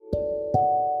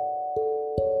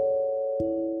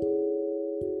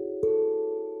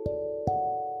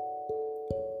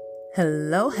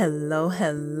Hello, hello,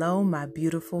 hello, my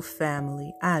beautiful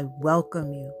family. I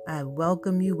welcome you. I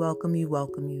welcome you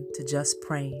to Just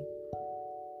Praying.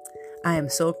 I am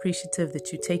so appreciative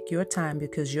that you take your time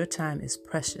because your time is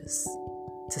precious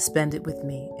to spend it with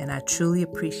me, and I truly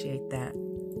appreciate that.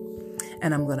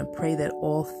 And I'm going to pray that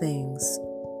all things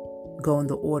go in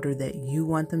the order that you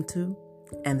want them to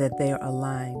and that they are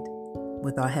aligned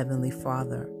with our Heavenly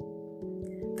Father.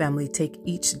 Family, take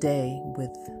each day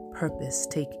with purpose.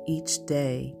 Take each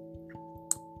day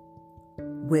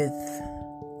with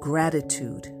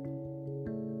gratitude.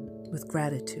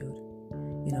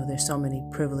 You know, there's so many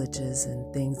privileges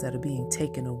and things that are being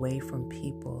taken away from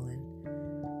people,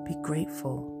 and be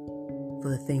grateful for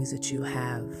the things that you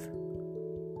have.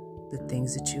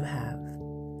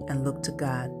 And look to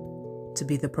God to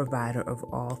be the provider of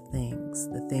all things.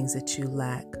 The things that you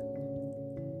lack,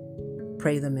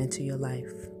 pray them into your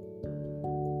life.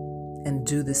 And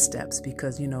do the steps,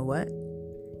 because you know what?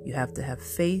 You have to have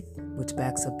faith, which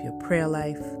backs up your prayer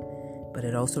life, but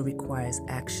it also requires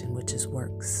action, which is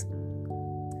works.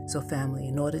 So family,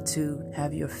 in order to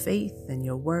have your faith and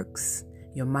your works,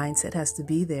 your mindset has to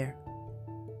be there.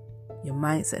 Your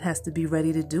mindset has to be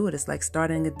ready to do it. It's like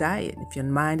starting a diet. If your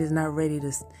mind is not ready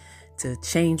to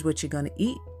change what you're going to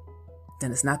eat,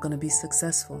 then it's not going to be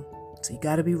successful. So you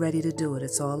got to be ready to do it.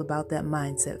 It's all about that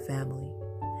mindset, family.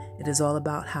 It is all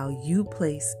about how you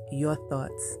place your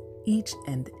thoughts each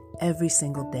and every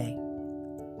single day.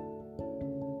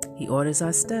 He orders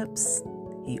our steps.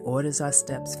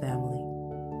 Family.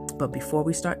 But before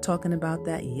we start talking about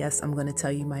that, yes, I'm going to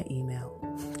tell you my email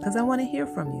because I want to hear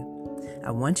from you. I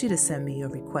want you to send me your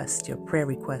requests, your prayer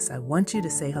requests. I want you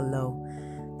to say hello.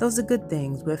 Those are good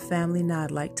things. We're family now. I'd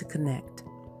like to connect.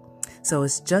 So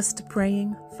it's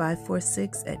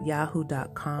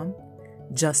justpraying546@yahoo.com.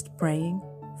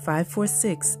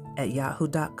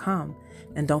 justpraying546@yahoo.com.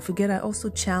 And don't forget, I also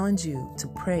challenge you to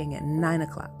praying at 9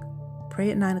 o'clock.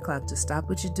 Pray at 9 o'clock. Just stop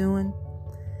what you're doing.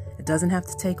 It doesn't have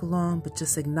to take long, but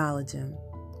just acknowledge Him.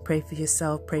 Pray for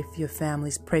yourself. Pray for your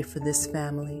families. Pray for this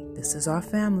family. This is our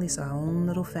family. It's our own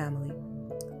little family.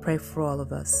 Pray for all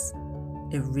of us.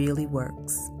 It really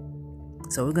works.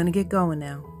 So we're going to get going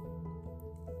now.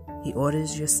 He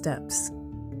orders your steps.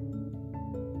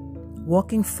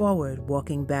 Walking forward,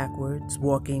 walking backwards,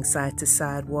 walking side to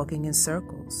side, walking in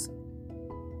circles.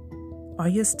 Are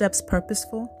your steps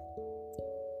purposeful?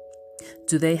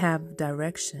 Do they have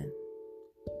direction?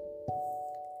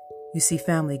 You see,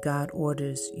 family, God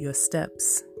orders your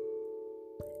steps.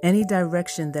 Any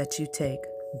direction that you take,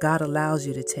 God allows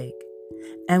you to take.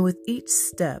 And with each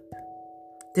step,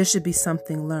 there should be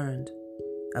something learned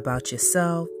about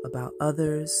yourself, about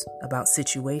others, about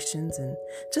situations, and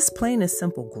just plain and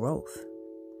simple growth.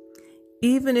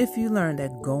 Even if you learn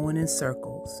that going in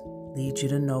circles leads you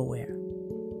to nowhere,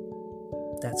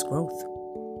 that's growth.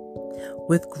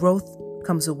 With growth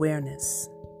comes awareness,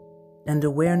 and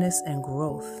awareness and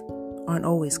growth aren't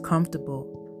always comfortable,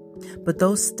 but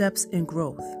those steps in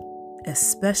growth,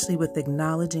 especially with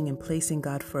acknowledging and placing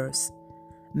God first,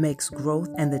 makes growth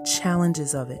and the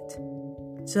challenges of it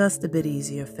just a bit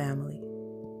easier, family.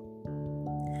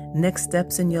 Next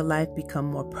steps in your life become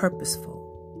more purposeful.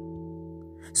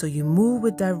 So you move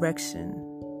with direction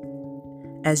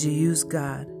as you use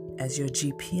God as your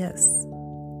GPS,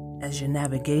 as your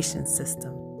navigation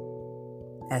system,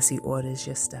 as He orders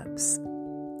your steps.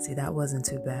 See, that wasn't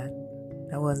too bad.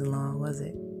 That wasn't long, was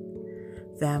it?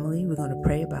 Family, we're going to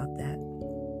pray about that.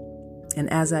 And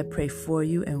as I pray for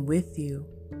you and with you,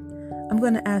 I'm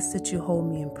going to ask that you hold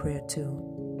me in prayer too.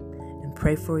 And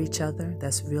pray for each other.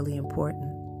 That's really important.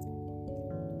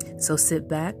 So sit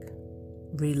back,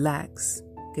 relax,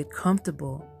 get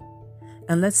comfortable,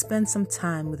 and let's spend some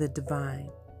time with the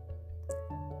divine.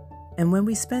 And when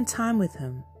we spend time with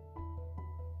Him,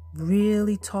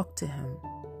 really talk to Him,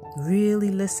 really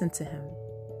listen to Him.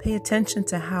 Pay attention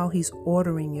to how He's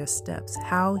ordering your steps,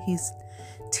 how He's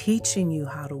teaching you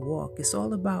how to walk. It's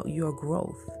all about your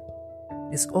growth.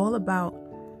 It's all about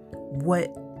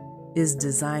what is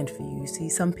designed for you. You see,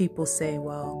 some people say,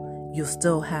 well, you'll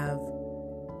still have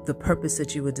the purpose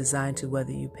that you were designed to,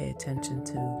 whether you pay attention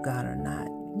to God or not.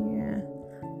 Yeah,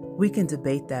 we can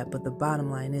debate that, but the bottom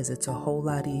line is it's a whole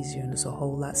lot easier and it's a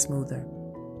whole lot smoother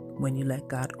when you let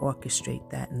God orchestrate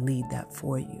that and lead that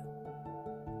for you.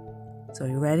 So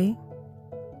you ready?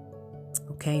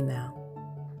 Okay now.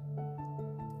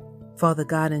 Father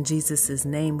God, in Jesus'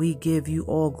 name, we give you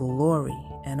all glory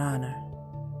and honor.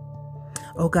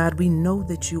 Oh God, we know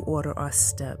that you order our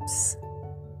steps.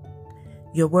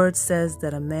 Your word says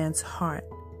that a man's heart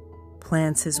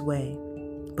plans his way,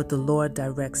 but the Lord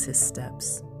directs his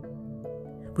steps.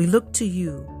 We look to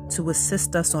you to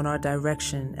assist us on our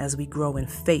direction as we grow in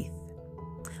faith,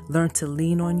 learn to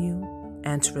lean on you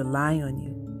and to rely on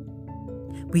you.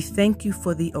 We thank you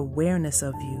for the awareness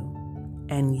of you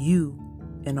and you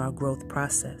in our growth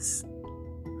process.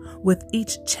 With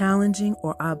each challenging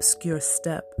or obscure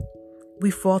step,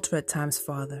 we falter at times,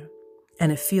 Father,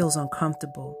 and it feels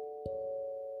uncomfortable.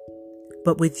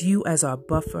 But with you as our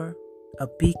buffer, a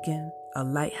beacon, a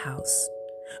lighthouse,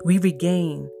 we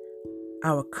regain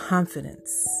our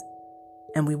confidence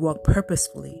and we walk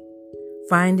purposefully,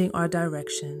 finding our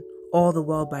direction, all the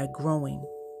while by growing,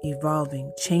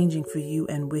 evolving, changing for you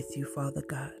and with you, Father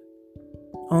God.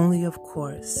 Only, of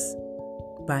course,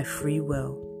 by free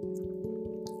will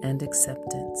and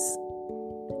acceptance.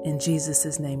 In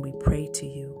Jesus' name we pray to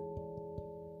you.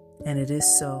 And it is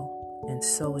so, and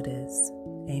so it is.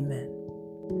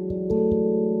 Amen.